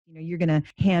You're going to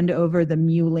hand over the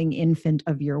mewling infant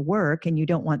of your work, and you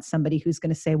don't want somebody who's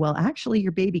going to say, well, actually,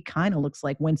 your baby kind of looks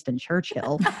like Winston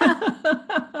Churchill.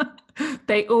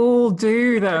 They all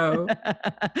do, though.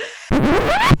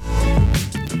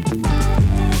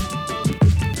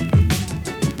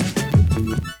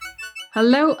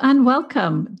 Hello and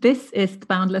welcome. This is the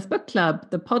Boundless Book Club,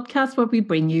 the podcast where we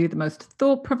bring you the most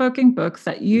thought-provoking books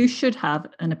that you should have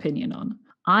an opinion on.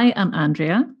 I am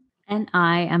Andrea. And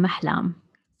I am Ahlam.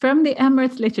 From the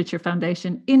Emirates Literature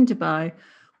Foundation in Dubai,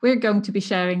 we're going to be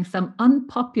sharing some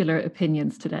unpopular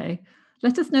opinions today.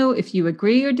 Let us know if you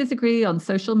agree or disagree on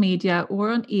social media or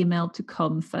on email to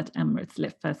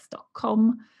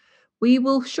comms@emirateslitfest.com. We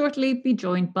will shortly be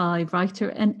joined by writer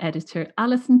and editor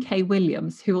Alison K.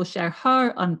 Williams, who will share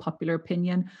her unpopular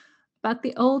opinion about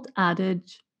the old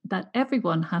adage that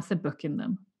everyone has a book in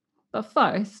them. But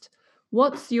first,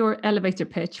 what's your elevator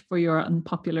pitch for your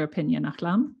unpopular opinion,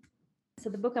 Ahlam? So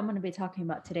the book I'm going to be talking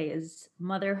about today is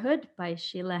Motherhood by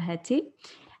Sheila Heti.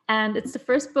 And it's the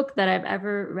first book that I've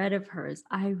ever read of hers.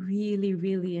 I really,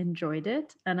 really enjoyed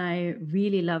it. And I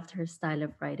really loved her style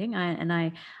of writing.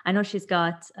 I know she's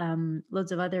got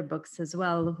loads of other books as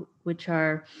well, which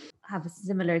have a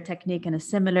similar technique and a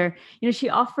similar, she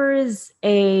offers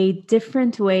a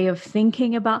different way of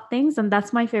thinking about things. And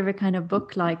that's my favorite kind of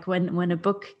book, like when a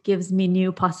book gives me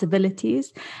new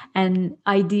possibilities and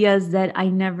ideas that I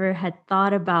never had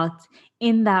thought about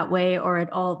in that way or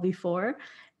at all before.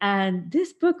 And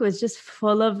this book was just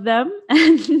full of them.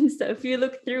 And so if you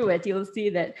look through it, you'll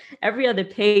see that every other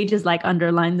page is like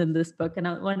underlined in this book. And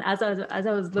as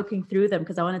I was looking through them,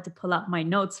 because I wanted to pull out my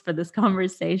notes for this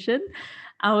conversation,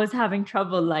 I was having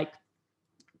trouble like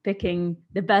picking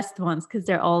the best ones because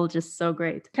they're all just so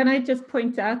great. Can I just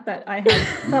point out that I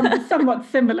have somewhat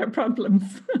similar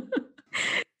problems?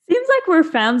 Seems like we're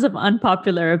fans of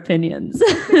unpopular opinions.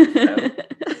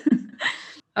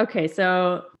 Okay,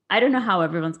 so I don't know how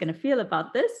everyone's going to feel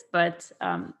about this, but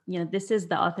this is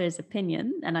the author's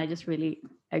opinion, and I just really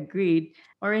agreed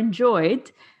or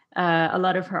enjoyed a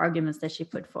lot of her arguments that she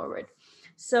put forward.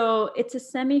 So it's a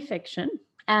semi-fiction,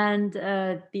 and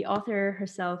the author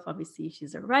herself, obviously,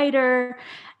 she's a writer,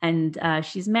 and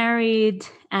she's married,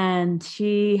 and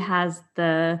she has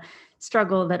the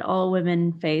struggle that all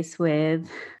women face with,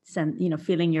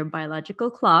 feeling your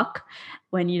biological clock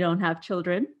when you don't have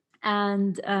children.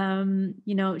 And,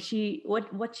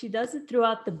 what she does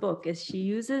throughout the book is she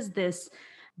uses this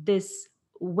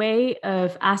way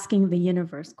of asking the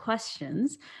universe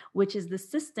questions, which is the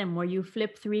system where you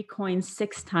flip 3 coins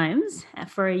 6 times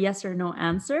for a yes or no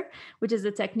answer, which is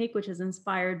a technique which is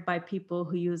inspired by people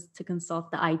who used to consult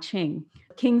the I Ching.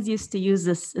 Kings used to use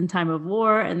this in time of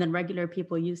war, and then regular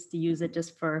people used to use it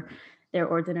just for their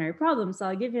ordinary problems. So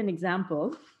I'll give you an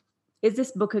example. Is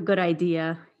this book a good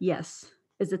idea? Yes.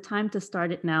 Is it time to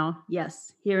start it now?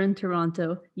 Yes. Here in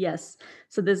Toronto? Yes.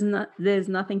 So there's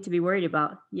nothing to be worried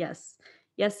about? Yes.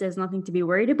 Yes, there's nothing to be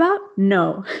worried about?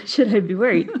 No. Should I be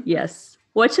worried? Yes.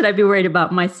 What should I be worried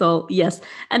about? My soul? Yes.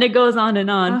 And it goes on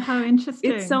and on. Oh, how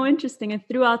interesting. It's so interesting. And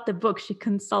throughout the book, she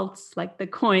consults like the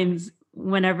coins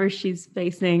whenever she's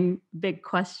facing big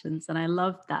questions. And I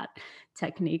love that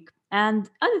technique. And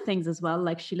other things as well,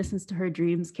 like she listens to her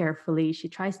dreams carefully. She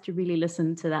tries to really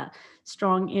listen to that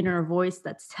strong inner voice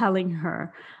that's telling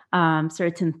her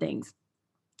certain things.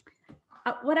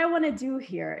 What I want to do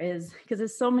here is, because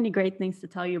there's so many great things to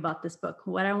tell you about this book,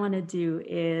 what I want to do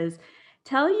is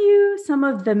tell you some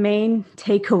of the main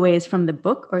takeaways from the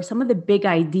book, or some of the big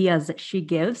ideas that she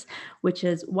gives, which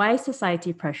is why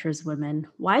society pressures women.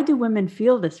 Why do women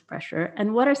feel this pressure?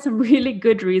 And what are some really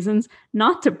good reasons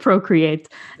not to procreate?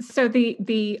 So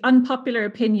the unpopular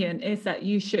opinion is that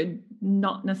you should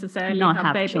not necessarily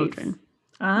have babies. Children.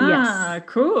 Yes.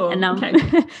 Cool. And okay.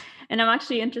 And I'm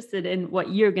actually interested in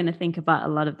what you're going to think about a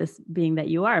lot of this, being that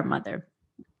you are a mother.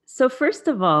 So first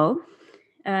of all,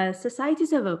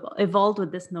 societies have evolved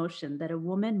with this notion that a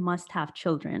woman must have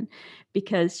children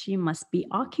because she must be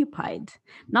occupied.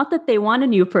 Not that they want a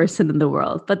new person in the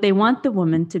world, but they want the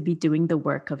woman to be doing the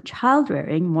work of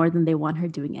childrearing more than they want her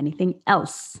doing anything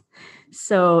else.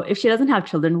 So if she doesn't have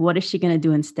children, what is she going to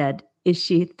do instead? Is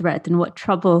she a threat? And what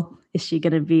trouble is she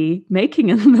going to be making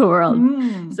in the world?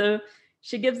 So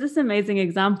she gives this amazing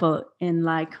example in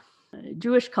like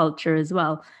Jewish culture as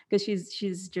well, because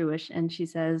she's Jewish, and she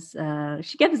says,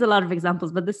 she gives a lot of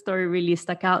examples, but this story really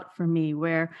stuck out for me,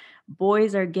 where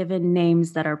boys are given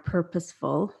names that are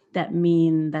purposeful, that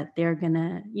mean that they're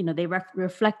gonna, they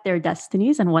reflect their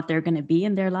destinies and what they're gonna be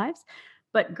in their lives.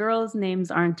 But girls' names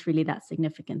aren't really that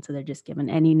significant, so they're just given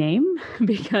any name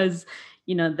because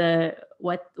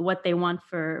what they want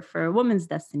for a woman's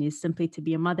destiny is simply to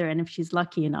be a mother. And if she's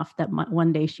lucky enough that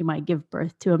one day she might give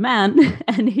birth to a man,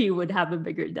 and he would have a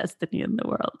bigger destiny in the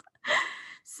world.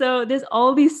 So there's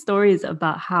all these stories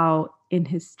about how in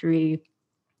history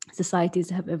societies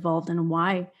have evolved and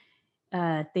why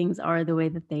things are the way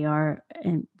that they are,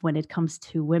 and when it comes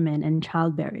to women and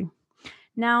childbearing.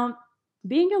 Now,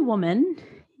 being a woman,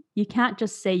 you can't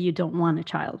just say you don't want a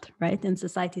child, right? In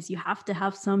societies, you have to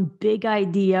have some big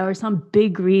idea or some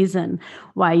big reason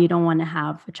why you don't want to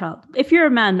have a child. If you're a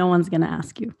man, no one's going to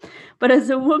ask you. But as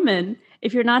a woman,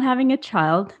 if you're not having a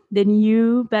child, then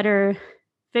you better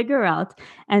figure out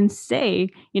and say,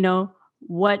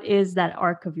 what is that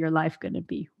arc of your life going to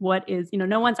be? What is,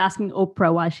 no one's asking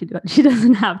Oprah why she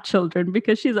doesn't have children,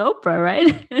 because she's Oprah,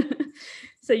 right?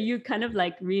 So you kind of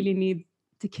like really need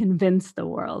to convince the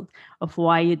world of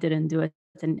why you didn't do it,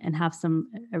 and have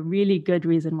a really good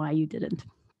reason why you didn't.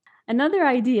 Another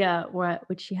idea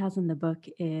which she has in the book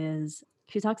is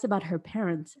she talks about her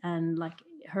parents, and like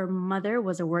her mother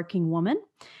was a working woman,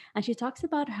 and she talks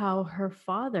about how her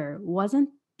father wasn't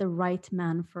the right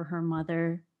man for her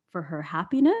mother for her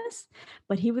happiness,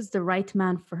 but he was the right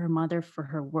man for her mother for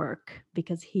her work,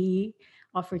 because he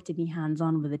offered to be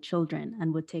hands-on with the children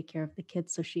and would take care of the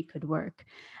kids so she could work.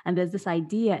 And there's this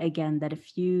idea again that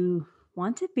if you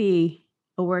want to be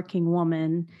a working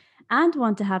woman and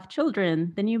want to have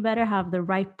children, then you better have the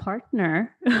right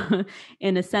partner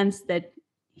in a sense that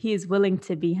he is willing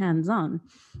to be hands-on.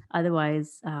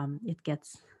 Otherwise, it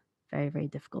gets very, very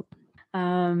difficult.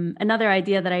 Another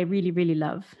idea that I really, really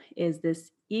love is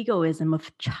this egoism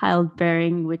of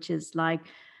childbearing, which is like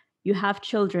you have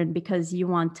children because you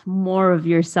want more of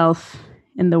yourself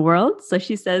in the world. So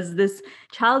she says the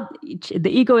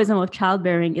egoism of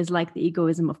childbearing is like the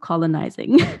egoism of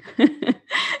colonizing.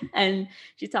 And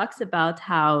she talks about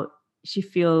how she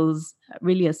feels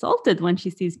really assaulted when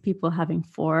she sees people having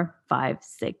 4, 5,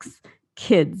 6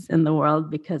 kids in the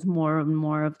world, because more and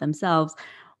more of themselves,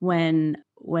 when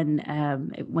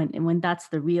that's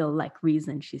the real like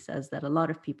reason. She says that a lot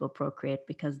of people procreate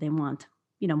because they want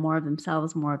more of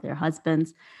themselves, more of their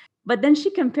husbands. But then she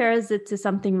compares it to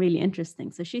something really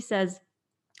interesting. So she says,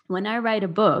 when I write a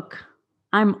book,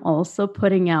 I'm also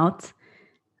putting out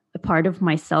a part of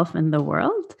myself in the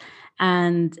world.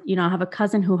 And, I have a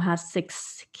cousin who has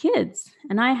 6 kids,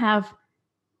 and I have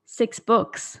 6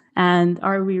 books. And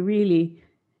are we really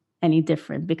any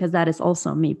different? Because that is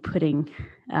also me putting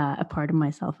a part of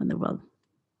myself in the world.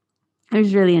 It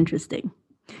was really interesting.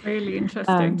 Really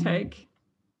interesting take.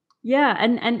 Yeah,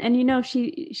 and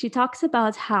she talks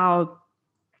about how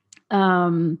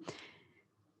a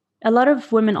lot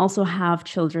of women also have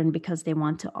children because they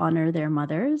want to honor their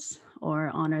mothers, or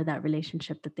honor that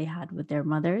relationship that they had with their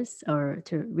mothers, or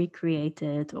to recreate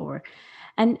it,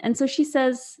 and so she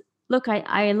says, look,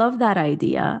 I love that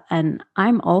idea, and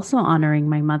I'm also honoring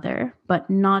my mother, but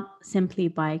not simply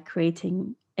by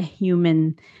creating a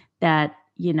human that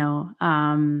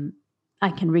I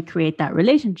can recreate that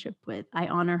relationship with. I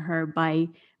honor her by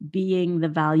being the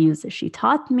values that she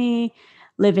taught me,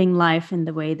 living life in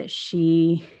the way that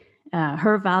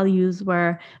her values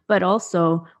were. But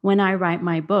also, when I write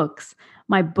my books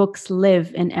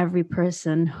live in every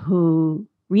person who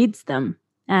reads them,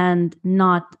 and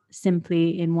not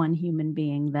simply in one human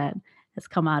being that has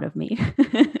come out of me.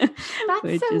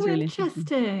 That's so really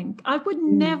interesting. I would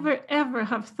never, ever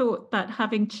have thought that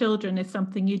having children is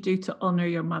something you do to honor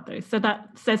your mother. So that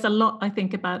says a lot, I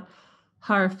think, about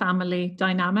her family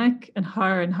dynamic and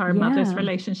her mother's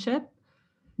relationship.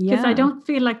 Because I don't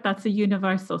feel like that's a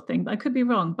universal thing. I could be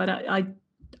wrong, but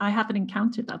I haven't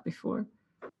encountered that before.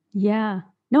 Yeah.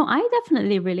 No, I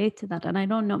definitely relate to that. And I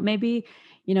don't know, maybe,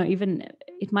 even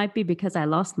it might be because I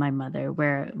lost my mother,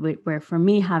 where for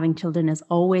me, having children is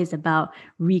always about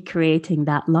recreating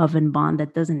that love and bond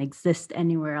that doesn't exist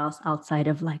anywhere else outside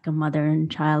of like a mother and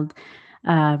child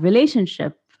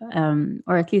relationship.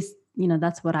 Or at least,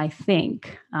 that's what I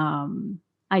think.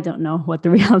 I don't know what the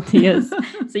reality is.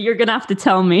 So you're going to have to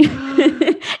tell me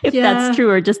if that's true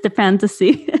or just a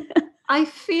fantasy. I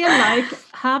feel like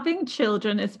having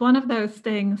children is one of those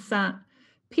things that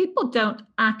people don't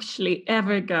actually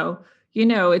ever go,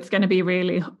 it's going to be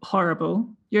really horrible.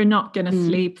 You're not going to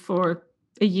sleep for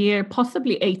a year,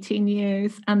 possibly 18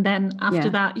 years. And then after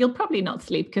that, you'll probably not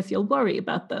sleep because you'll worry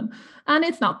about them. And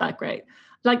it's not that great.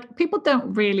 Like, people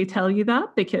don't really tell you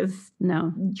that because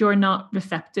you're not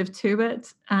receptive to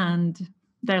it. And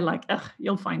they're like,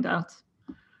 you'll find out.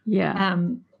 Yeah.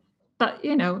 But,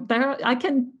 I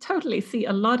can totally see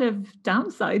a lot of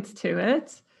downsides to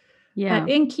it. Yeah.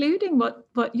 including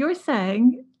what you're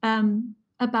saying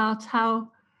about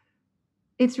how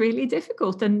it's really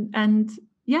difficult, and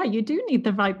yeah, you do need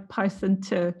the right person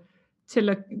to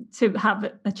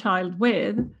have a child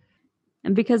with.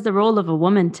 And because the role of a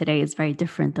woman today is very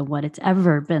different than what it's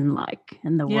ever been like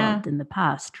in the world in the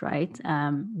past, right?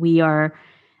 We are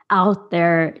out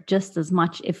there just as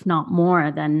much, if not more,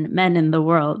 than men in the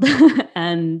world.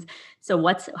 And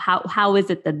so how is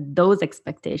it that those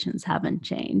expectations haven't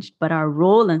changed, but our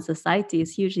role in society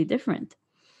is hugely different?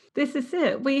 This is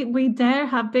it. We dare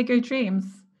have bigger dreams.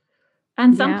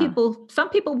 And some Yeah.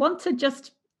 people want to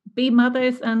just be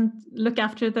mothers and look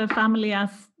after the family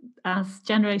as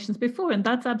generations before, and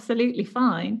that's absolutely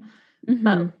fine.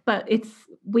 Mm-hmm. But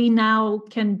we now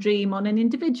can dream on an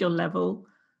individual level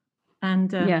and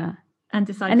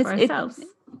decide And for ourselves.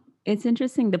 it's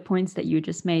interesting the points that you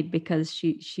just made, because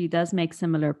she does make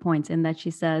similar points in that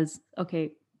she says,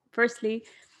 okay, firstly,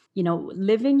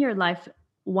 living your life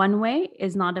one way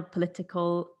is not a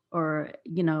political, or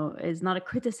is not a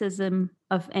criticism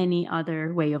of any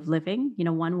other way of living.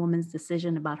 One woman's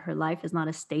decision about her life is not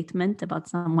a statement about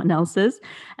someone else's,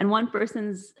 and one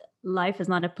person's life is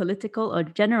not a political or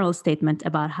general statement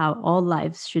about how all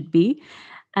lives should be.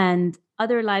 And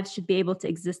other lives should be able to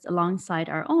exist alongside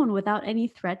our own without any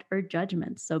threat or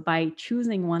judgment. So by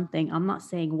choosing one thing, I'm not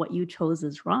saying what you chose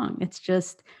is wrong. It's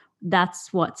just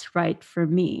that's what's right for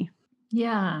me.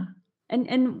 Yeah.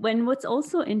 And what's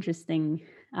also interesting,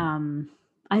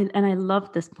 I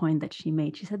love this point that she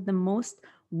made. She said the most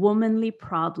womanly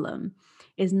problem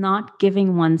is not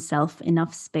giving oneself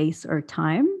enough space or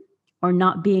time, or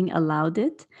not being allowed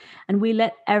it, and we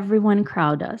let everyone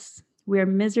crowd us. We're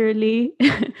miserly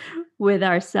with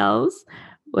ourselves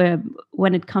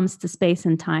when it comes to space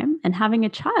and time, and having a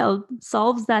child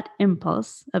solves that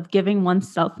impulse of giving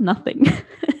oneself nothing.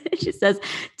 She says,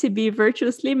 to be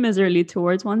virtuously miserly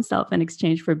towards oneself in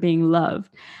exchange for being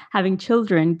loved. Having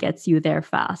children gets you there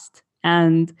fast.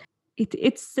 And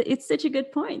it's such a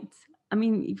good point. I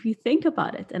mean, if you think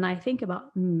about it, and I think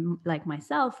about like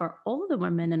myself or all the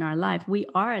women in our life,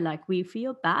 we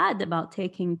feel bad about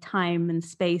taking time and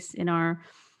space in our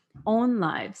own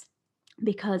lives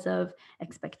because of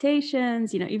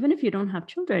expectations, even if you don't have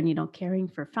children, caring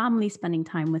for family, spending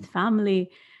time with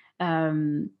family,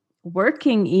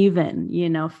 working even,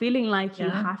 feeling like you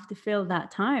have to fill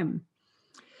that time.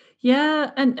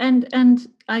 Yeah, and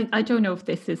I don't know if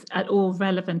this is at all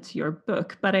relevant to your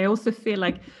book, but I also feel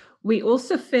like we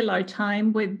also fill our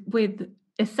time with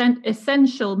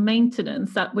essential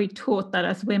maintenance that we're taught that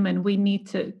as women we need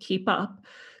to keep up,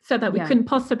 so that we couldn't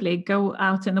possibly go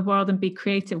out in the world and be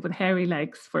creative with hairy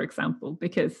legs, for example,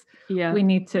 because we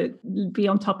need to be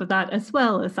on top of that as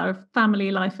well as our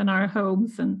family life and our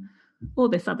homes and all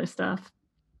this other stuff.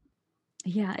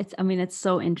 Yeah, it's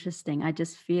so interesting. I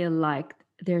just feel like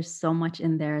there's so much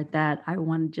in there that I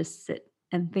want to just sit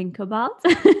and think about.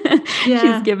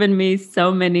 She's given me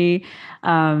so many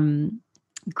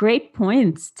great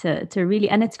points to really,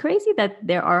 and it's crazy that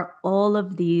there are all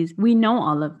of these. We know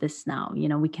all of this now.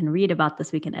 We can read about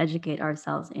this, we can educate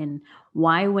ourselves in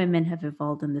why women have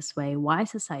evolved in this way, why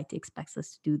society expects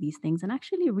us to do these things, and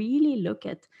actually really look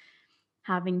at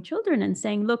having children and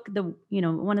saying, look,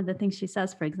 one of the things she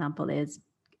says, for example, is,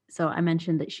 so I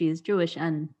mentioned that she is Jewish,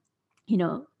 and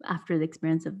after the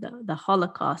experience of the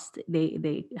Holocaust,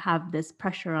 they have this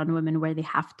pressure on women where they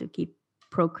have to keep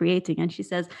procreating. And she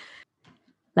says,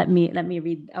 let me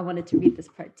read. I wanted to read this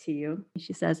part to you.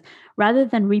 She says, rather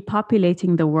than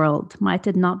repopulating the world, might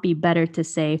it not be better to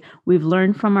say we've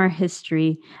learned from our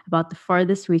history about the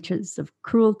farthest reaches of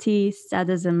cruelty,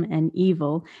 sadism, and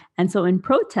evil, and so in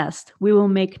protest, we will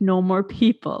make no more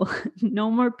people,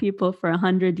 no more people for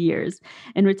 100 years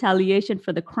in retaliation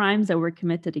for the crimes that were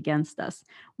committed against us.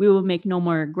 We will make no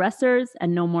more aggressors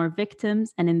and no more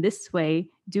victims, and in this way,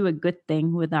 do a good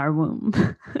thing with our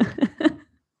womb.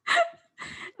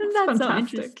 That's so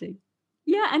interesting.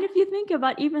 Yeah. And if you think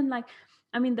about even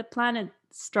the planet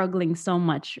struggling so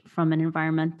much from an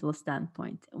environmental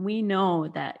standpoint, we know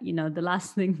that, the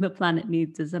last thing the planet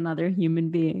needs is another human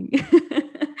being.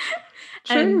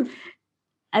 True. And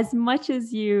as much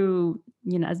as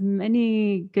as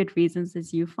many good reasons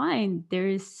as you find, there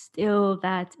is still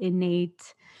that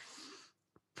innate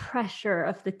pressure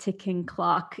of the ticking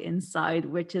clock inside,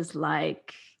 which is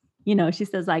she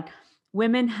says,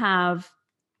 women have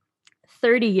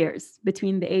 30 years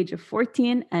between the age of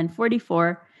 14 and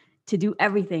 44 to do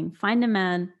everything. Find a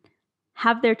man,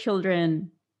 have their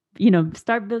children,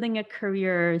 start building a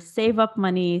career, save up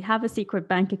money, have a secret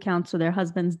bank account so their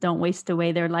husbands don't waste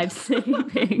away their life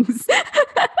savings.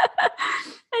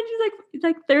 And she's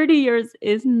like 30 years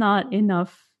is not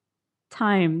enough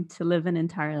time to live an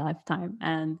entire lifetime,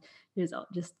 and there's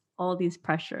just all these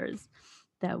pressures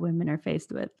that women are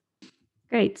faced with.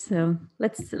 Great. So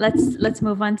let's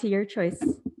move on to your choice.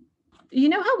 You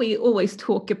know how we always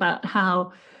talk about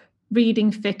how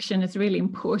reading fiction is really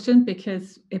important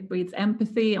because it breeds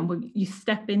empathy, and you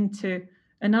step into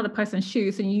another person's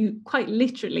shoes and you quite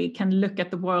literally can look at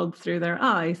the world through their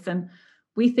eyes, and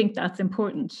we think that's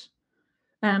important.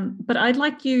 But I'd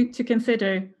like you to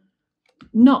consider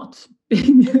not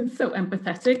being so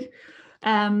empathetic.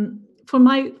 For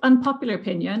my unpopular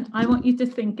opinion, I want you to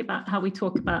think about how we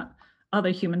talk about other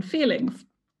human feelings.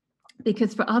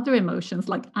 Because for other emotions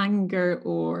like anger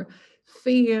or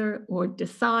fear or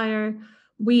desire,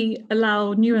 we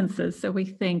allow nuances. So we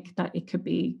think that it could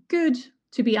be good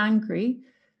to be angry.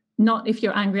 Not if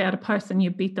you're angry at a person,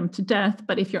 you beat them to death,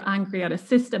 but if you're angry at a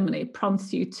system and it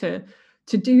prompts you to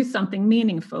do something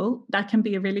meaningful, that can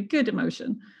be a really good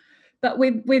emotion. But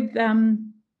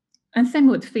and same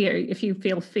with fear. If you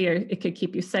feel fear, it could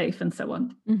keep you safe and so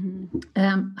on.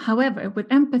 Mm-hmm. However, with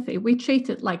empathy, we treat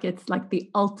it like it's like the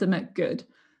ultimate good,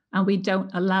 and we don't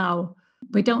allow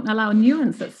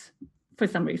nuances for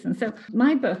some reason. So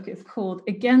my book is called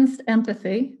Against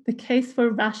Empathy: The Case for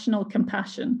Rational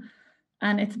Compassion.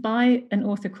 And it's by an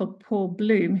author called Paul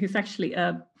Bloom, who's actually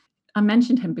I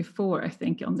mentioned him before, I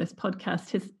think, on this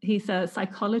podcast. He's a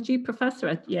psychology professor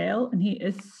at Yale, and he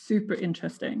is super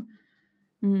interesting.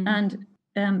 And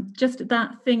just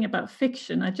that thing about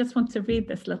fiction, I just want to read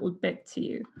this little bit to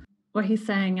you, where he's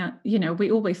saying, we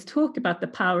always talk about the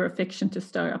power of fiction to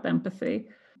stir up empathy,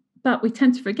 but we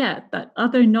tend to forget that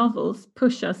other novels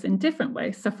push us in different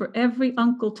ways. So for every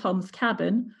Uncle Tom's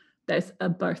Cabin, there's A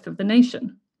Birth of the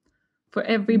Nation. For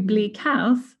every Bleak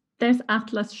House, there's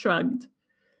Atlas Shrugged.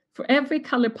 For every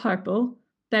color purple,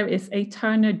 there is a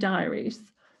Turner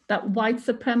Diaries that white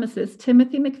supremacist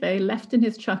Timothy McVeigh left in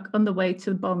his truck on the way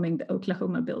to bombing the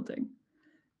Oklahoma building.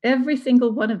 Every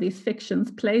single one of these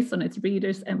fictions plays on its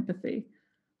readers' empathy.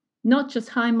 Not just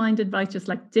high-minded writers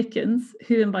like Dickens,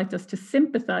 who invite us to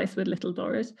sympathize with Little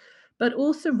Dorrit, but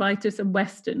also writers of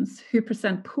Westerns who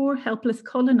present poor, helpless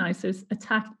colonizers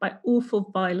attacked by awful,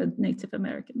 violent Native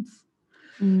Americans.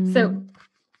 So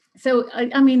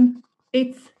I mean,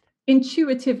 it's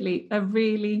intuitively a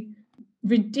really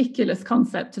ridiculous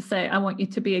concept to say, I want you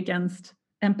to be against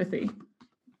empathy.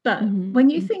 But when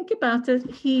you think about it,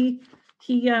 he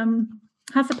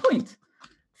has a point.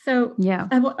 So yeah,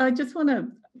 I just want to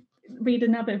read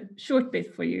another short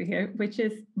bit for you here, which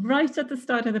is right at the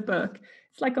start of the book.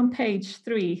 It's like on page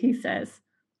 3, he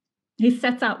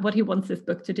sets out what he wants this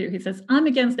book to do. He says, I'm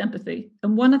against empathy.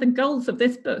 And one of the goals of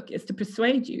this book is to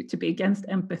persuade you to be against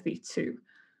empathy too.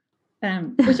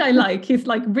 Which I like. He's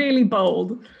like really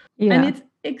bold. Yeah. And it's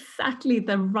exactly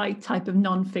the right type of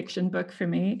nonfiction book for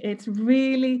me. It's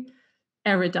really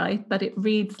erudite, but it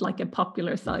reads like a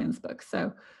popular science book.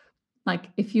 So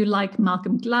like if you like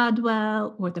Malcolm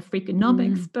Gladwell or the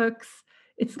Freakonomics books,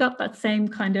 it's got that same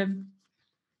kind of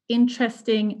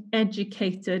interesting,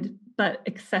 educated, but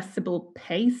accessible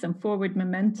pace and forward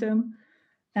momentum.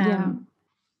 And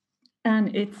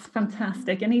it's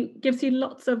fantastic. And he gives you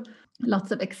lots of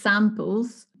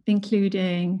examples,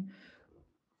 including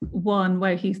one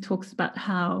where he talks about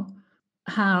how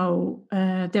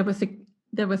there was a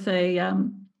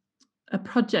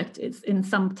project in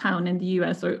some town in the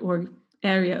US or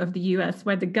area of the US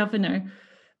where the governor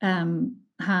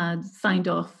had signed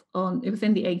off on, it was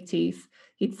in the 80s,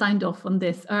 he'd signed off on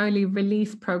this early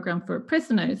release program for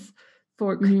prisoners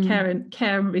for care and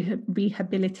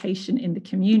rehabilitation in the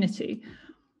community.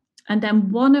 And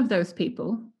then one of those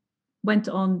people went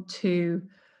on to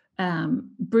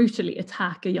brutally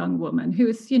attack a young woman who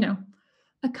was,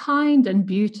 a kind and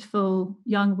beautiful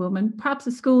young woman, perhaps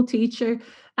a school teacher.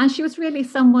 And she was really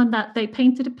someone that they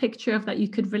painted a picture of that you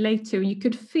could relate to, and you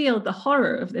could feel the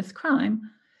horror of this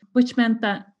crime, which meant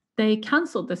that they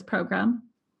canceled this program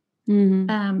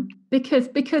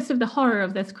because of the horror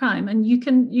of this crime. And you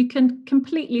can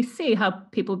completely see how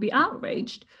people be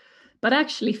outraged. But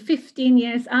actually, 15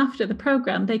 years after the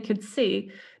program, they could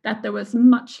see that there was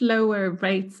much lower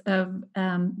rates of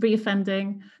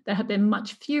reoffending. There had been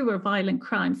much fewer violent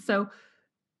crimes. So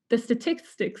the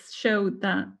statistics showed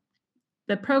that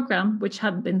the program, which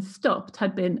had been stopped,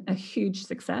 had been a huge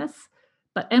success.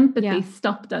 But empathy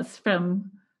stopped us from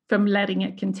letting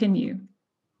it continue.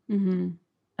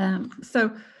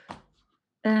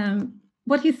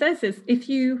 What he says is, if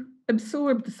you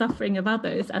absorb the suffering of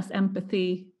others as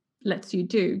empathy lets you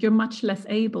do, you're much less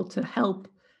able to help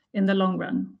in the long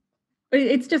run.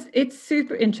 It's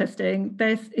super interesting.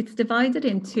 It's divided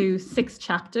into 6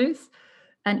 chapters,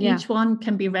 and each one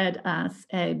can be read as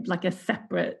a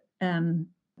separate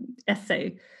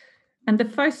essay. And the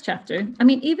first chapter, I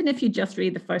mean, even if you just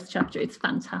read the first chapter, it's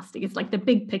fantastic. It's like the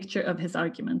big picture of his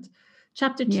argument.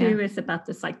 Chapter 2 is about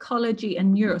the psychology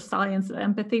and neuroscience of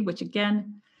empathy, which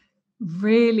again,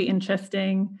 really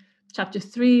interesting. Chapter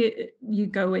 3, you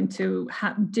go into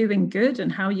doing good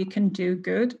and how you can do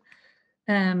good.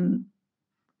 And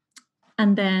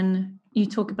then you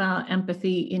talk about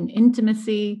empathy in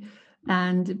intimacy.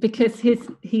 And because his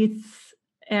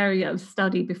area of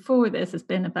study before this has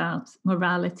been about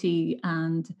morality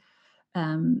and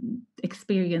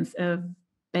experience of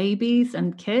babies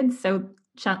and kids. So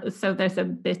there's a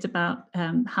bit about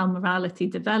how morality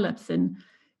develops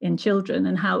in children,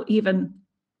 and how even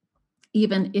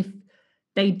if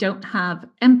they don't have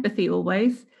empathy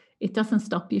always, it doesn't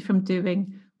stop you from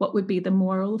doing what would be the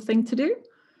moral thing to do.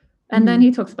 And then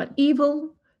he talks about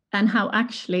evil and how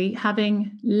actually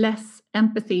having less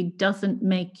empathy doesn't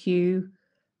make you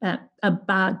a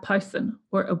bad person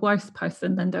or a worse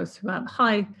person than those who have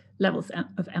high levels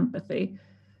of empathy.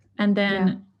 And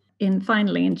then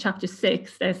finally in chapter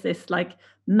 6, there's this like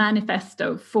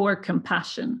manifesto for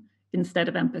compassion instead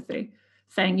of empathy,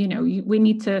 saying,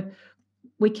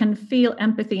 we can feel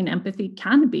empathy, and empathy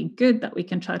can be good, that we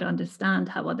can try to understand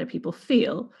how other people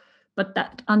feel. But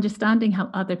that understanding how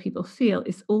other people feel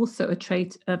is also a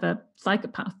trait of a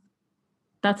psychopath.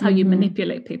 That's how you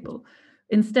manipulate people.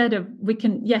 Instead of, we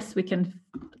can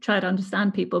try to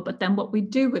understand people, but then what we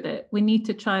do with it, we need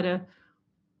to try to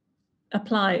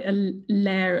apply a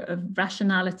layer of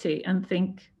rationality and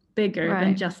think bigger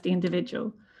than just the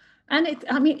individual. And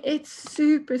it's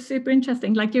super, super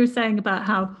interesting. Like you were saying about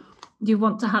how you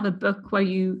want to have a book where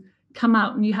you come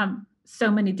out and you have so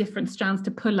many different strands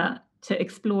to pull at to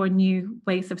explore new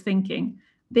ways of thinking.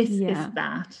 This is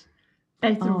that.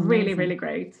 It's really, really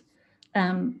great.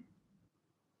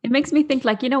 It makes me think,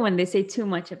 like, when they say too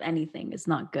much of anything is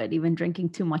not good, even drinking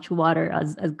too much water,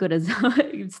 as good as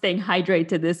staying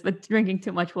hydrated is, but drinking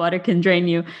too much water can drain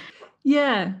you.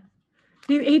 Yeah.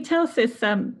 He tells this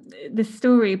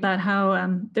story about how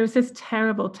there was this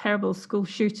terrible, terrible school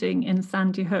shooting in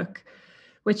Sandy Hook,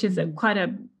 which is quite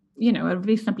a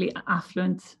reasonably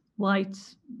affluent white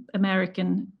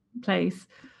American place.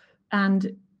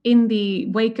 And in the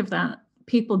wake of that,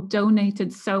 people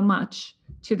donated so much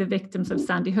to the victims of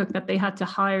Sandy Hook that they had to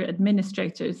hire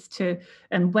administrators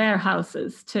and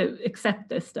warehouses to accept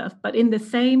this stuff. But in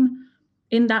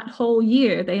that whole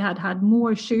year, they had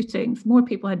more shootings, more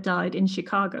people had died in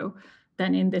Chicago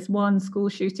than in this one school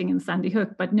shooting in Sandy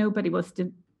Hook. But nobody was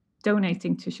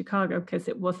donating to Chicago because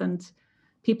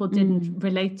people didn't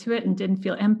relate to it and didn't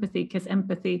feel empathy, because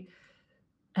empathy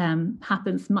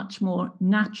happens much more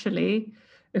naturally,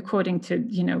 according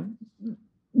to,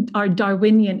 our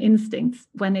Darwinian instincts,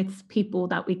 when it's people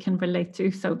that we can relate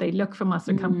to. So they look from us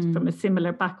or come from a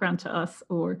similar background to us,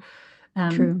 or,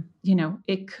 True.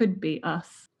 It could be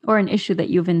us. Or an issue that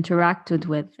you've interacted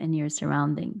with in your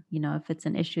surrounding. If it's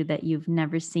an issue that you've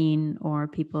never seen, or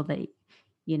people that,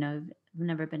 have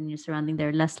never been in your surrounding,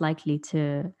 they're less likely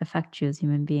to affect you as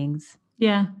human beings.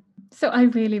 Yeah. So I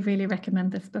really, really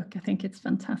recommend this book. I think it's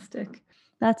fantastic.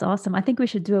 That's awesome. I think we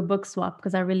should do a book swap,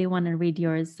 because I really want to read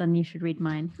yours and you should read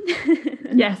mine.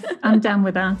 Yes, I'm down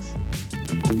with that.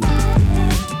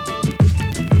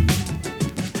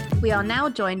 We are now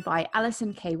joined by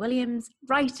Alison K. Williams,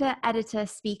 writer, editor,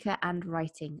 speaker, and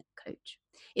writing coach.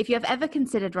 If you have ever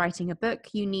considered writing a book,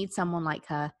 you need someone like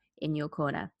her in your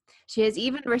corner. She has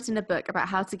even written a book about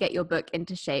how to get your book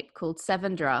into shape called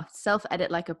 7 Drafts,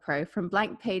 Self-Edit Like a Pro from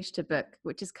Blank Page to Book,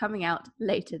 which is coming out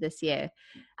later this year.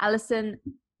 Alison,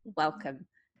 welcome.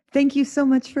 Thank you so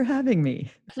much for having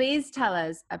me. Please tell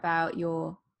us about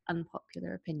your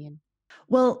unpopular opinion.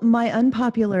 Well, my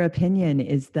unpopular opinion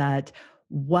is that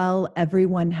while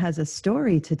everyone has a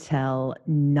story to tell,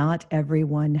 not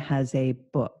everyone has a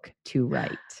book to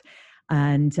write.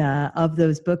 And of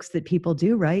those books that people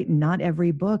do write, not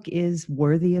every book is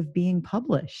worthy of being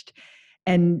published.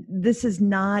 And this is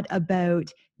not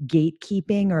about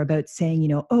gatekeeping or about saying,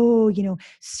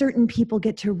 certain people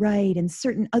get to write and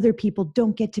certain other people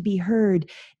don't get to be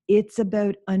heard. It's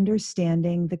about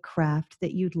understanding the craft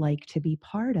that you'd like to be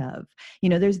part of.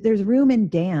 There's room in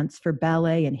dance for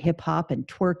ballet and hip hop and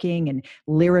twerking and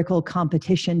lyrical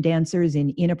competition dancers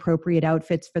in inappropriate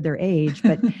outfits for their age,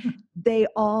 but they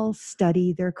all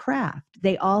study their craft.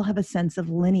 They all have a sense of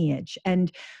lineage.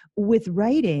 And with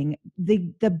writing,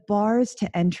 the bars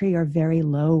to entry are very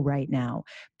low right now.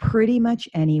 Pretty much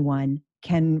anyone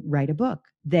can write a book.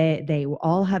 They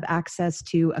all have access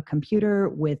to a computer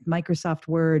with Microsoft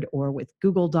Word or with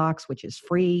Google Docs, which is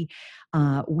free.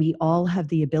 We all have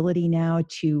the ability now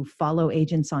to follow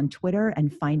agents on Twitter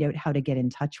and find out how to get in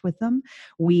touch with them.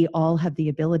 We all have the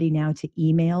ability now to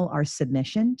email our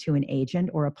submission to an agent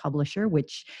or a publisher,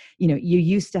 which, you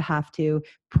used to have to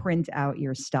print out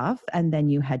your stuff and then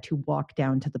you had to walk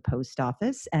down to the post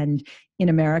office. And in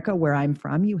America, where I'm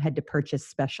from, you had to purchase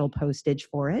special postage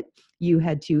for it. You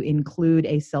had to include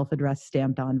a self-addressed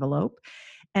stamped envelope.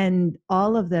 And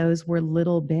all of those were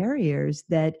little barriers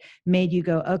that made you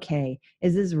go, okay,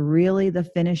 is this really the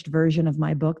finished version of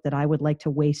my book that I would like to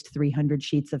waste 300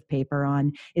 sheets of paper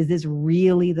on? Is this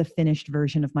really the finished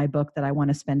version of my book that I want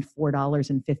to spend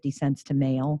 $4.50 to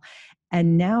mail?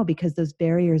 And now, because those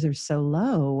barriers are so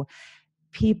low,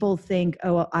 people think,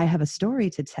 oh, well, I have a story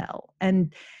to tell.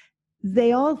 And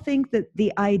they all think that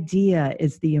the idea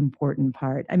is the important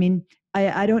part. I mean,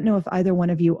 I don't know if either one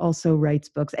of you also writes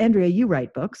books. Andrea, you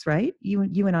write books, right?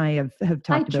 You and I have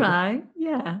talked about. I try,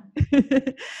 yeah.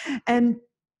 And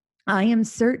I am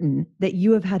certain that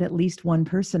you have had at least one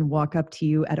person walk up to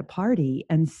you at a party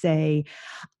and say,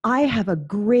 I have a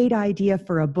great idea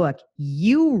for a book.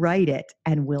 You write it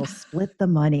and we'll split the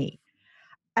money.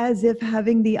 As if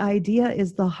having the idea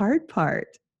is the hard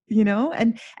part.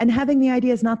 And having the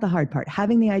idea is not the hard part.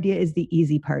 Having the idea is the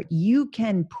easy part. You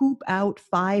can poop out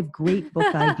 5 great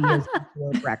book ideas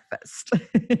before breakfast.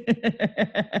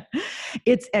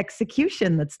 It's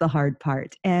execution that's the hard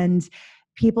part. And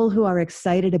people who are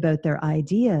excited about their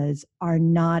ideas are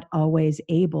not always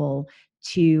able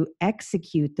to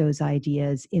execute those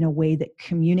ideas in a way that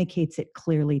communicates it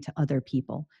clearly to other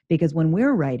people. Because when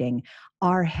we're writing,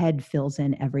 our head fills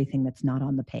in everything that's not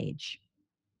on the page.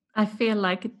 I feel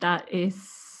like that is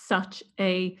such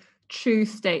a true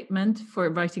statement for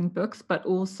writing books, but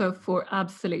also for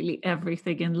absolutely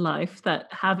everything in life, that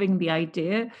having the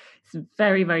idea is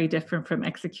very, very different from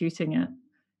executing it.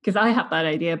 Because I have that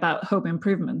idea about home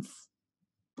improvements.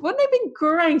 Wouldn't it be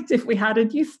great if we had a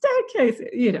new staircase?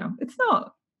 It's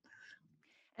not.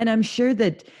 And I'm sure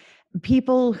that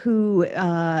people who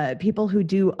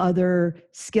do other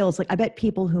skills, like I bet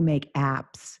people who make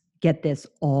apps get this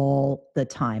all the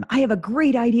time. I have a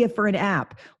great idea for an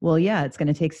app. Well, yeah, it's going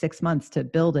to take 6 months to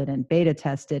build it and beta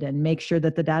test it and make sure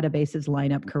that the databases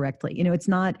line up correctly. It's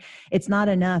not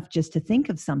enough just to think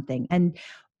of something. And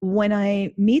when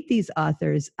I meet these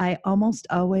authors, I almost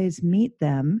always meet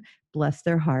them, bless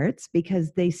their hearts,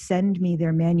 because they send me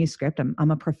their manuscript. I'm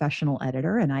a professional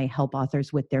editor and I help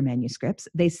authors with their manuscripts.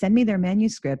 They send me their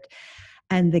manuscript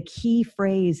and the key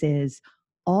phrase is,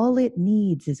 all it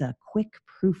needs is a quick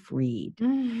proofread.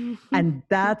 And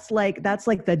that's like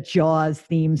the Jaws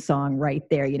theme song right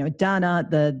there. Donna,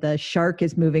 the shark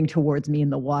is moving towards me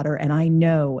in the water. And I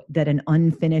know that an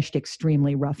unfinished,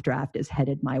 extremely rough draft is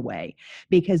headed my way,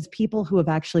 because people who have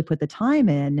actually put the time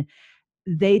in,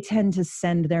 they tend to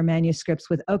send their manuscripts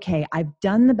with, okay, I've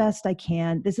done the best I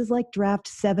can. This is like draft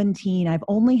 17. I've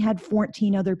only had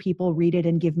 14 other people read it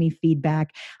and give me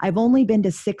feedback. I've only been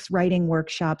to 6 writing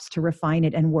workshops to refine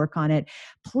it and work on it.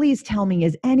 Please tell me,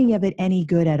 is any of it any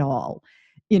good at all?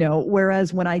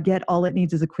 Whereas when I get all it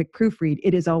needs is a quick proofread,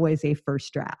 it is always a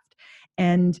first draft.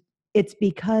 And it's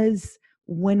because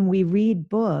when we read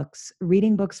books,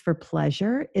 reading books for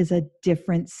pleasure is a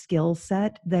different skill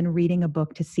set than reading a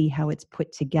book to see how it's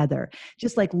put together.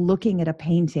 Just like looking at a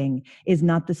painting is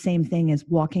not the same thing as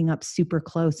walking up super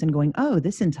close and going, oh,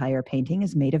 this entire painting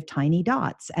is made of tiny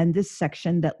dots. And this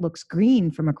section that looks green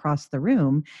from across the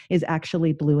room is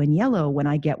actually blue and yellow when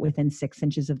I get within 6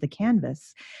 inches of the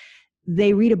canvas.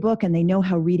 They read a book and they know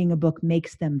how reading a book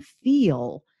makes them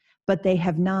feel, but they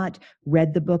have not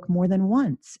read the book more than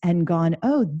once and gone,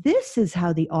 oh, this is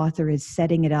how the author is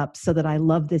setting it up so that I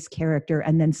love this character.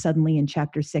 And then suddenly in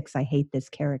chapter 6, I hate this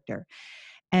character.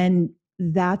 And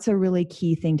that's a really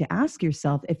key thing to ask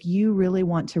yourself. If you really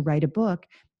want to write a book,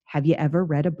 have you ever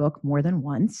read a book more than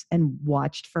once and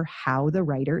watched for how the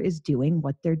writer is doing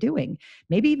what they're doing?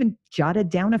 Maybe even jotted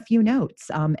down a few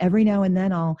notes. Every now and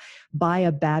then I'll buy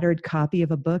a battered copy of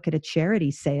a book at a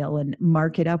charity sale and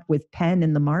mark it up with pen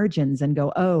in the margins and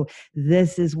go, oh,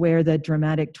 this is where the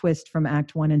dramatic twist from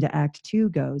Act 1 into Act 2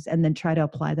 goes, and then try to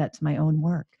apply that to my own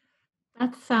work.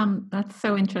 That's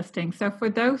so interesting. So for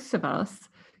those of us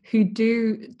who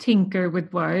do tinker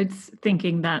with words,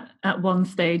 thinking that at one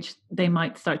stage they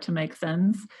might start to make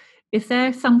sense, is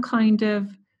there some kind of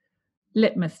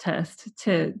litmus test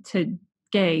to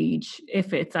gauge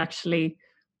if it's actually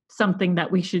something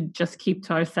that we should just keep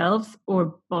to ourselves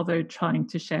or bother trying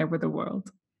to share with the world?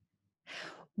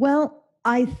 Well,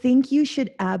 I think you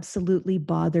should absolutely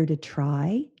bother to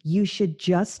try. You should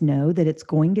just know that it's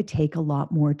going to take a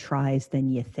lot more tries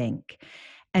than you think.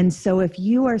 And so if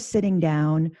you are sitting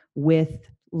down with,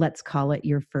 let's call it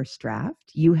your first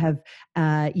draft. You have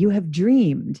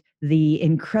dreamed the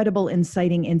incredible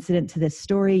inciting incident to this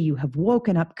story. You have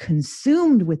woken up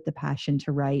consumed with the passion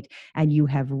to write, and you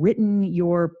have written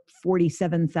your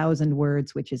 47,000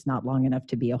 words, which is not long enough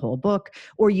to be a whole book,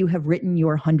 or you have written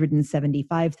your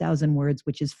 175,000 words,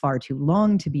 which is far too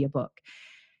long to be a book.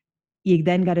 You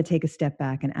then got to take a step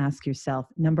back and ask yourself,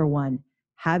 number one,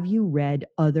 have you read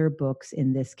other books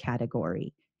in this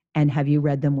category? And have you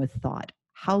read them with thought?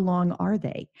 How long are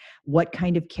they? What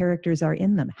kind of characters are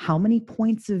in them? How many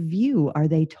points of view are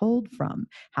they told from?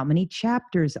 How many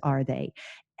chapters are they?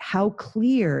 How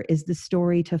clear is the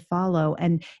story to follow?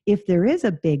 And if there is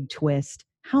a big twist,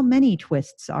 how many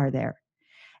twists are there?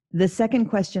 The second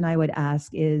question I would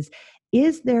ask is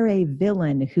there a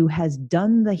villain who has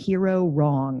done the hero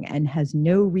wrong and has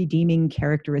no redeeming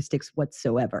characteristics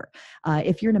whatsoever?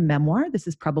 If you're in a memoir, this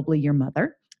is probably your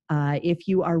mother. If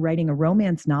you are writing a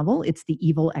romance novel, it's the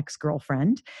evil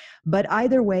ex-girlfriend. But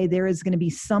either way, there is going to be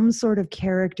some sort of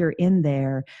character in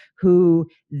there who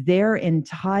their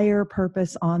entire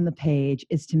purpose on the page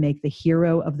is to make the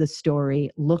hero of the story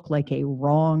look like a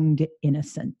wronged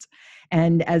innocent.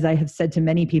 And as I have said to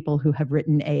many people who have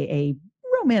written a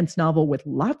romance novel with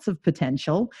lots of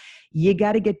potential, you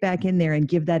got to get back in there and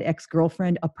give that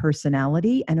ex-girlfriend a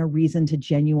personality and a reason to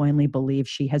genuinely believe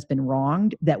she has been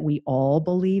wronged, that we all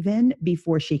believe in,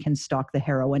 before she can stalk the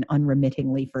heroine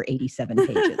unremittingly for 87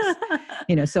 pages.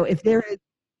 So if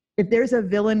there's a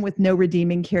villain with no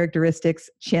redeeming characteristics,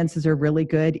 chances are really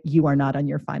good you are not on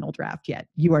your final draft yet.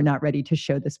 You are not ready to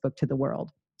show this book to the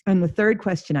world. And the third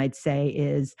question I'd say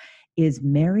is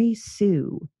Mary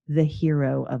Sue the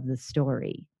hero of the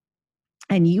story?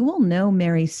 And you will know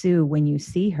Mary Sue when you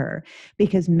see her,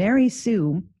 because Mary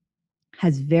Sue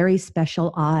has very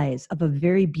special eyes of a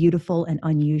very beautiful and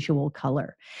unusual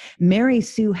color. Mary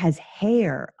Sue has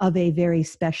hair of a very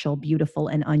special, beautiful,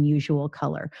 and unusual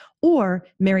color. Or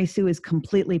Mary Sue is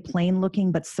completely plain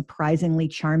looking, but surprisingly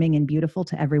charming and beautiful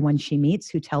to everyone she meets,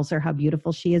 who tells her how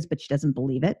beautiful she is, but she doesn't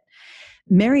believe it.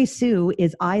 Mary Sue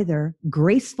is either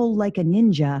graceful like a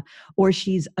ninja or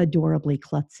she's adorably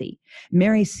klutzy.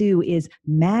 Mary Sue is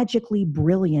magically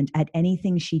brilliant at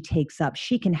anything she takes up.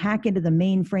 She can hack into the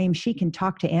mainframe, she can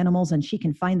talk to animals, and she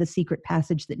can find the secret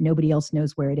passage that nobody else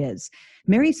knows where it is.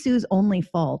 Mary Sue's only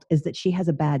fault is that she has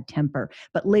a bad temper,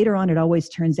 but later on it always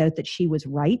turns out that she was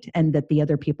right and that the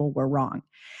other people were wrong.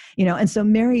 And so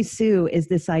Mary Sue is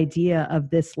this idea of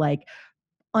this like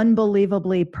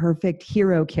unbelievably perfect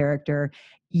hero character,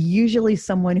 usually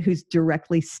someone who's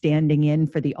directly standing in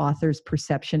for the author's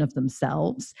perception of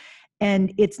themselves.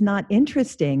 And it's not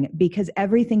interesting because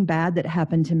everything bad that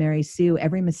happened to Mary Sue,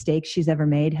 every mistake she's ever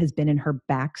made has been in her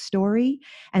backstory.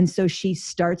 And so she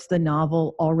starts the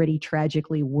novel already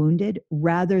tragically wounded,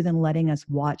 rather than letting us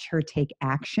watch her take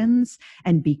actions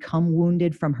and become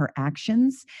wounded from her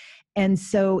actions. And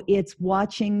so it's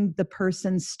watching the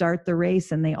person start the race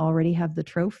and they already have the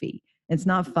trophy. It's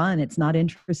not fun. It's not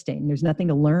interesting. There's nothing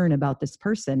to learn about this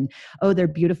person. Oh, they're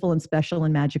beautiful and special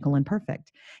and magical and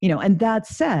perfect. And that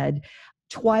said,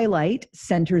 Twilight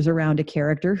centers around a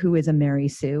character who is a Mary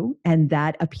Sue, and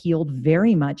that appealed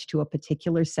very much to a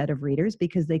particular set of readers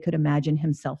because they could imagine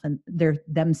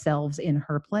themselves in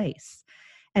her place.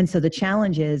 And so the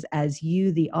challenge is, as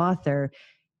you, the author,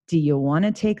 do you want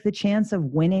to take the chance of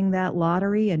winning that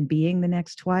lottery and being the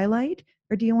next Twilight?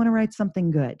 Or do you want to write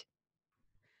something good?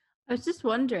 I was just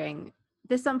wondering,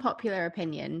 this unpopular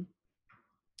opinion,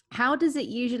 how does it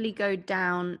usually go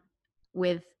down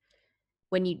with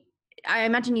I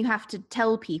imagine you have to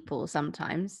tell people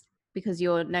sometimes because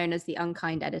you're known as the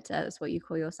unkind editor. That's what you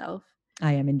call yourself.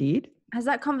 I am indeed. Has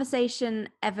that conversation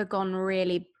ever gone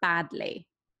really badly?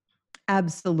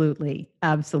 Absolutely.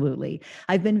 Absolutely.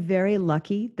 I've been very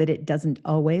lucky that it doesn't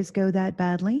always go that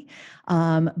badly.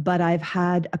 But I've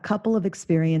had a couple of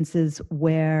experiences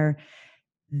where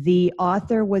the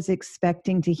author was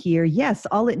expecting to hear, yes,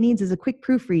 all it needs is a quick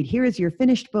proofread. Here is your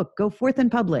finished book. Go forth and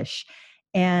publish.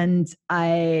 And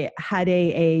I had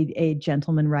a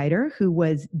gentleman writer who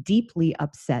was deeply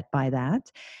upset by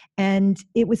that. And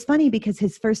it was funny because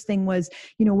his first thing was,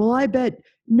 well, I bet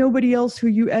nobody else who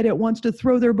you edit wants to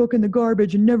throw their book in the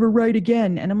garbage and never write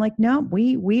again. And I'm like, no,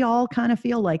 we all kind of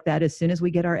feel like that as soon as we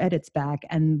get our edits back.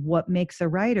 And what makes a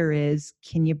writer is,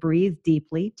 can you breathe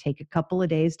deeply, take a couple of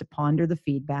days to ponder the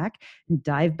feedback and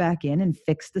dive back in and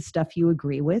fix the stuff you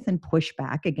agree with and push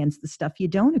back against the stuff you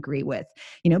don't agree with,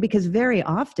 because very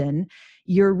often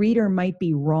your reader might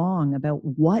be wrong about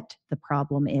what the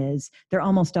problem is, they're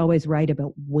almost always right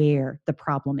about where the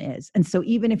problem is. And so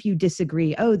even if you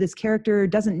disagree, oh, this character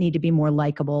doesn't need to be more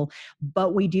likable,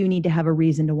 but we do need to have a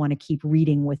reason to want to keep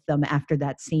reading with them after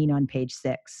that scene on page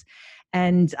 6.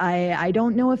 And I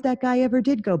don't know if that guy ever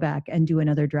did go back and do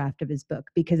another draft of his book,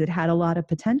 because it had a lot of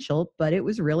potential, but it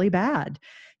was really bad,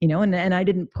 and I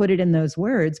didn't put it in those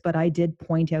words, but I did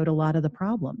point out a lot of the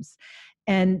problems.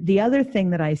 And the other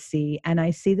thing that I see, and I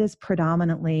see this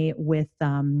predominantly with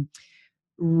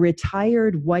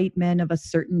retired white men of a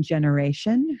certain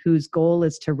generation whose goal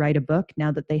is to write a book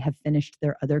now that they have finished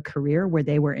their other career where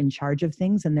they were in charge of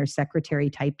things and their secretary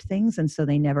typed things, and so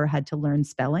they never had to learn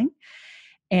spelling.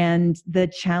 And the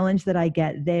challenge that I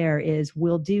get there is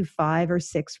we'll do 5 or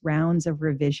 6 rounds of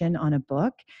revision on a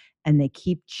book, and they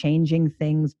keep changing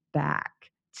things back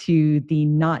to the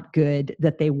not good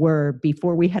that they were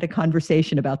before we had a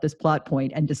conversation about this plot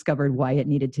point and discovered why it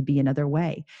needed to be another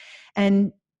way.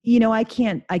 And I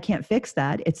can't fix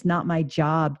that. It's not my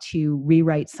job to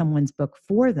rewrite someone's book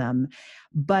for them.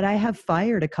 But I have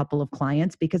fired a couple of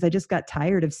clients because I just got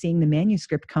tired of seeing the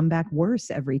manuscript come back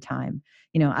worse every time.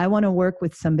 I want to work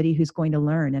with somebody who's going to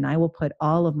learn, and I will put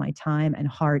all of my time and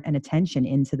heart and attention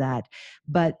into that.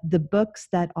 But the books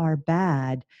that are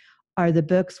bad are the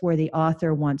books where the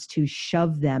author wants to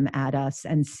shove them at us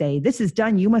and say, this is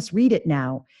done, you must read it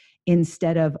now,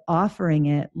 instead of offering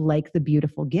it like the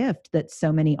beautiful gift that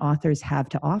so many authors have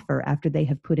to offer after they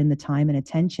have put in the time and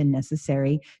attention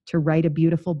necessary to write a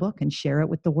beautiful book and share it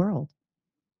with the world.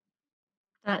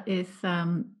 That is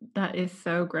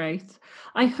so great.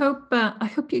 I hope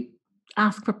you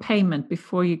ask for payment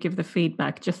before you give the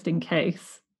feedback, just in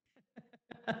case.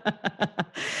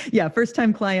 Yeah,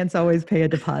 first-time clients always pay a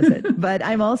deposit. But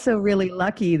I'm also really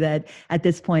lucky that at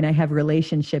this point I have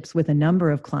relationships with a number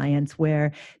of clients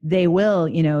where they will,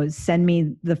 send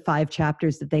me the 5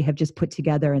 chapters that they have just put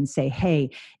together and say, hey,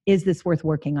 is this worth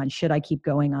working on? Should I keep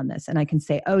going on this? And I can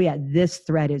say, oh yeah, this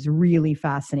thread is really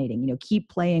fascinating. Keep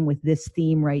playing with this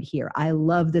theme right here. I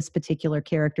love this particular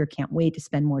character. Can't wait to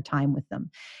spend more time with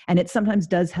them. And it sometimes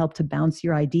does help to bounce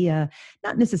your idea,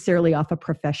 not necessarily off a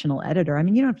professional editor. I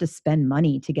mean, you don't have to spend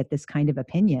money to get this kind of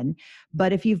opinion,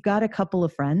 but if you've got a couple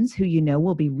of friends who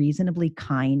will be reasonably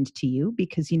kind to you,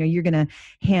 because you're going to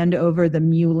hand over the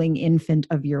mewling infant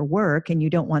of your work, and you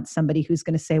don't want somebody who's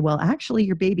going to say, well, actually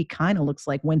your baby kind of looks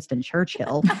like Winston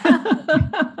Churchill.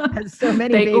 As so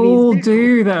many they babies all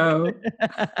do though.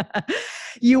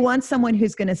 You want someone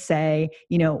who's going to say,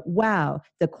 wow,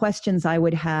 the questions I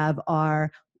would have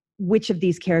are, which of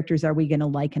these characters are we going to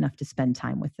like enough to spend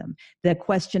time with them? The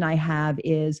question I have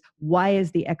is, why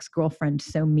is the ex-girlfriend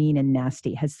so mean and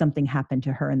nasty? Has something happened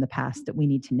to her in the past that we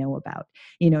need to know about?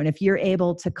 And if you're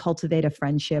able to cultivate a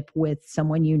friendship with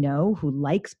someone who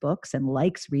likes books and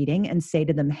likes reading, and say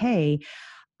to them, hey,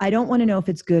 I don't want to know if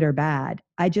it's good or bad.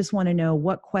 I just want to know,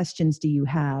 what questions do you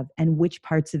have and which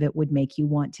parts of it would make you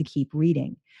want to keep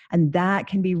reading? And that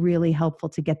can be really helpful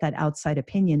to get that outside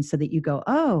opinion, so that you go,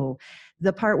 oh,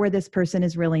 the part where this person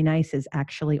is really nice is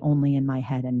actually only in my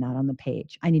head and not on the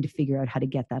page. I need to figure out how to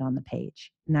get that on the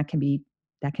page. And that can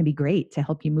be great to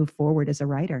help you move forward as a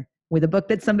writer with a book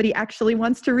that somebody actually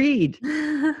wants to read.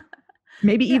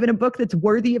 Maybe even a book that's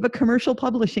worthy of a commercial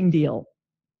publishing deal.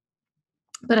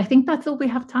 But I think that's all we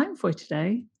have time for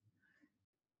today.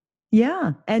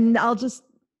 Yeah. And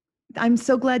I'm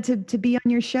so glad to be on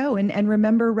your show. And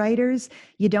remember, writers,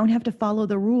 you don't have to follow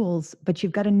the rules, but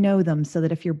you've got to know them, so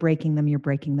that if you're breaking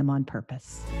them on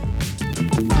purpose.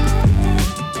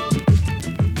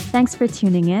 Thanks for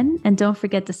tuning in, and don't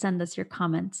forget to send us your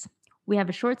comments. We have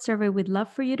a short survey we'd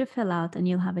love for you to fill out, and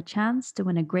you'll have a chance to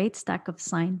win a great stack of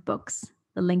signed books.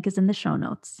 The link is in the show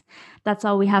notes. That's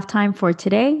all we have time for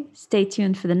today. Stay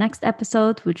tuned for the next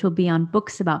episode, which will be on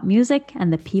books about music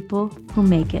and the people who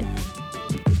make it.